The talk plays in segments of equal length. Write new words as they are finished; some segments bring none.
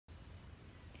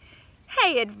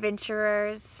Hey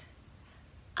adventurers!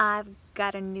 I've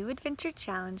got a new adventure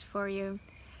challenge for you.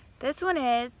 This one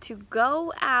is to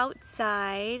go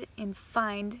outside and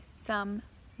find some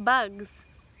bugs.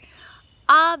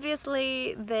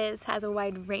 Obviously this has a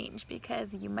wide range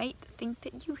because you might think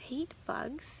that you hate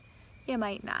bugs, you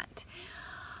might not.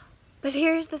 But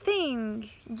here's the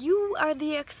thing, you are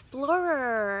the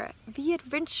explorer, the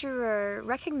adventurer.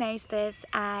 Recognize this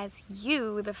as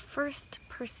you, the first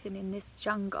person in this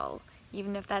jungle,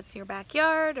 even if that's your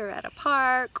backyard or at a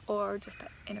park or just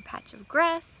in a patch of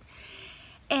grass.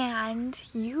 And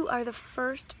you are the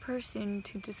first person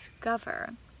to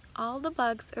discover all the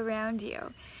bugs around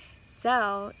you.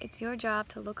 So it's your job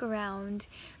to look around,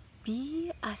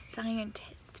 be a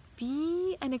scientist,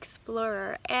 be an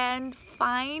explorer, and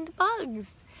find bugs.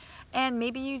 And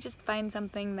maybe you just find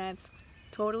something that's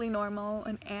totally normal,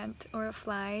 an ant or a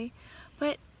fly,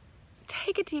 but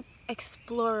take a deep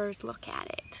explorer's look at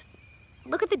it.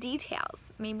 Look at the details.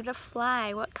 Maybe the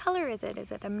fly, what color is it?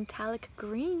 Is it a metallic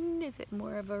green? Is it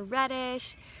more of a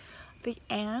reddish? The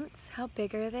ants, how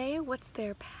big are they? What's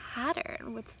their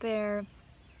pattern? What's their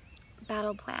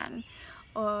battle plan?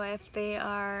 Or if they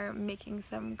are making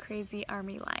some crazy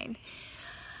army line.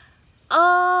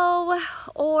 Oh,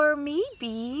 or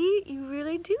maybe you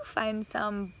really do find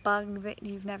some bug that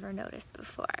you've never noticed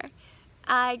before.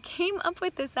 I came up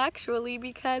with this actually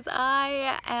because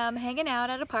I am hanging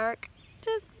out at a park,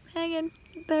 just hanging,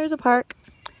 there's a park,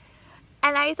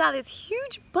 and I saw this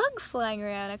huge bug flying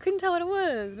around. I couldn't tell what it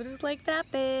was, but it was like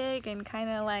that big and kind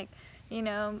of like, you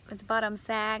know, its bottom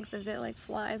sags as it like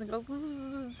flies and goes,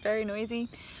 it's very noisy.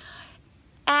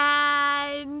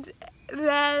 And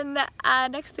then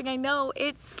next thing I know,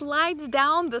 it slides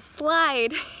down the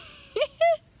slide.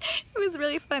 It was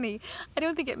really funny. I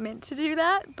don't think it meant to do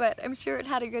that, but I'm sure it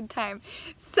had a good time.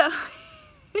 So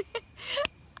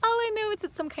all I know is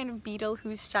it's some kind of beetle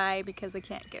who's shy because I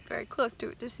can't get very close to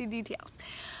it to see details.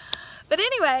 But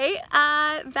anyway,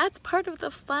 that's part of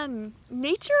the fun.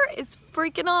 Nature is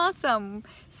freaking awesome.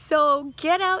 So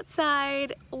get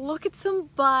outside, look at some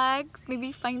bugs,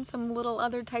 maybe find some little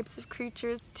other types of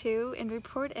creatures too, and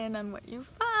report in on what you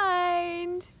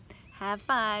find. Have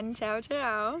fun. Ciao,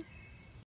 ciao.